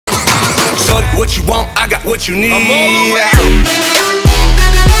What you want, I got what you need.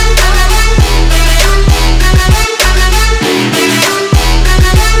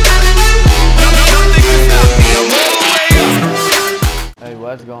 Hey,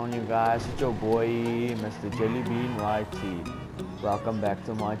 what's going on, you guys? It's your boy Mr. Jellybean YT. Welcome back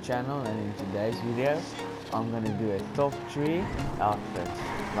to my channel, and in today's video I'm gonna do a top 3 outfits.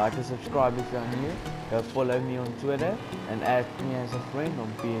 Like and subscribe if you're new. Go follow me on Twitter and add me as a friend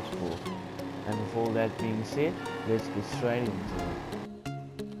on PS4. And with all that being said, let's get straight into it.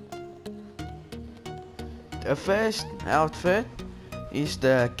 The first outfit is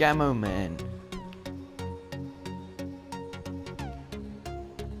the Camo Man.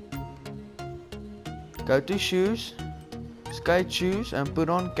 Go to shoes, skate shoes, and put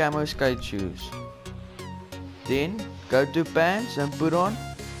on camo skate shoes. Then go to pants and put on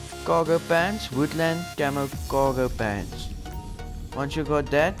cargo pants, woodland camo cargo pants. Once you got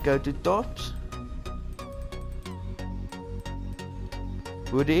that, go to tops,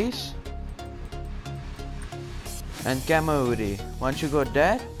 hoodies, and camo hoodie. Once you got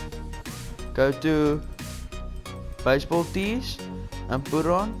that, go to baseball tees and put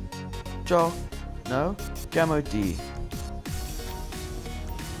on camo tee.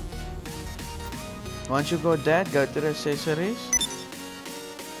 Once you got that, go to the accessories.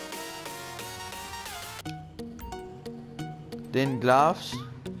 Then gloves,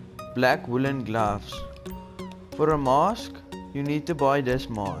 black woolen gloves. For a mask, you need to buy this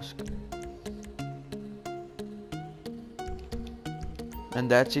mask. And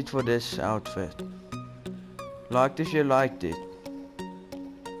that's it for this outfit. Like if you liked it.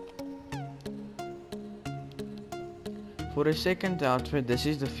 For the second outfit, this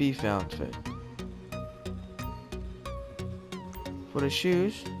is the FIFA outfit. For the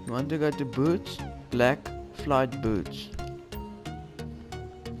shoes, you want to go to boots, black flight boots.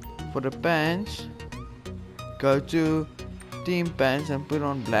 For the pants, go to team pants and put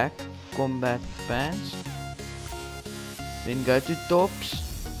on black combat pants. Then go to tops,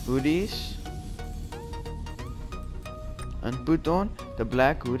 hoodies, and put on the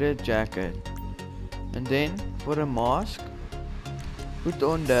black hooded jacket. And then for a mask, put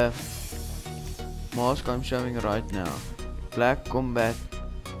on the mask I'm showing right now, black combat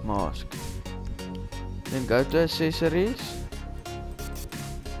mask. Then go to accessories,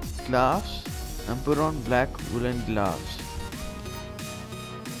 gloves, and put on black woolen gloves.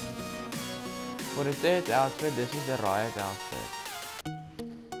 For the third outfit, this is the riot outfit.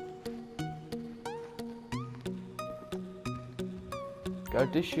 Go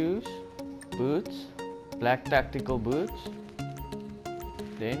to shoes, boots, black tactical boots.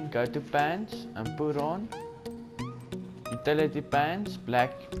 Then go to pants and put on utility pants,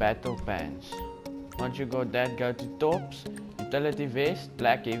 black battle pants. Once you got that, go to tops, utility vest,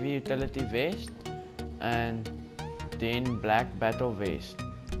 black heavy utility vest, and then black battle vest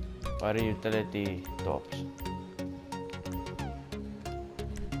or utility tops.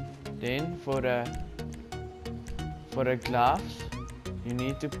 Then for the gloves, you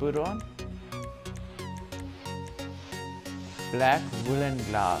need to put on black woolen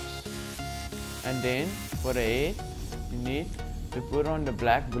gloves. And then for the head, you need to put on the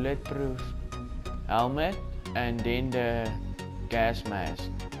black bulletproof helmet and then the gas mask.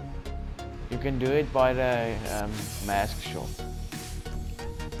 You can do it by the mask shop.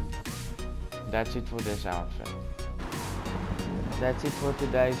 That's it for this outfit. That's it for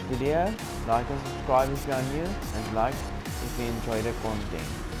today's video. Like and subscribe if you are new, and like if you enjoy the content.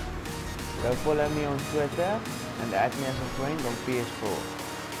 Go follow me on Twitter and add me as a friend on PS4.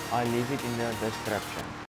 I'll leave it in the description.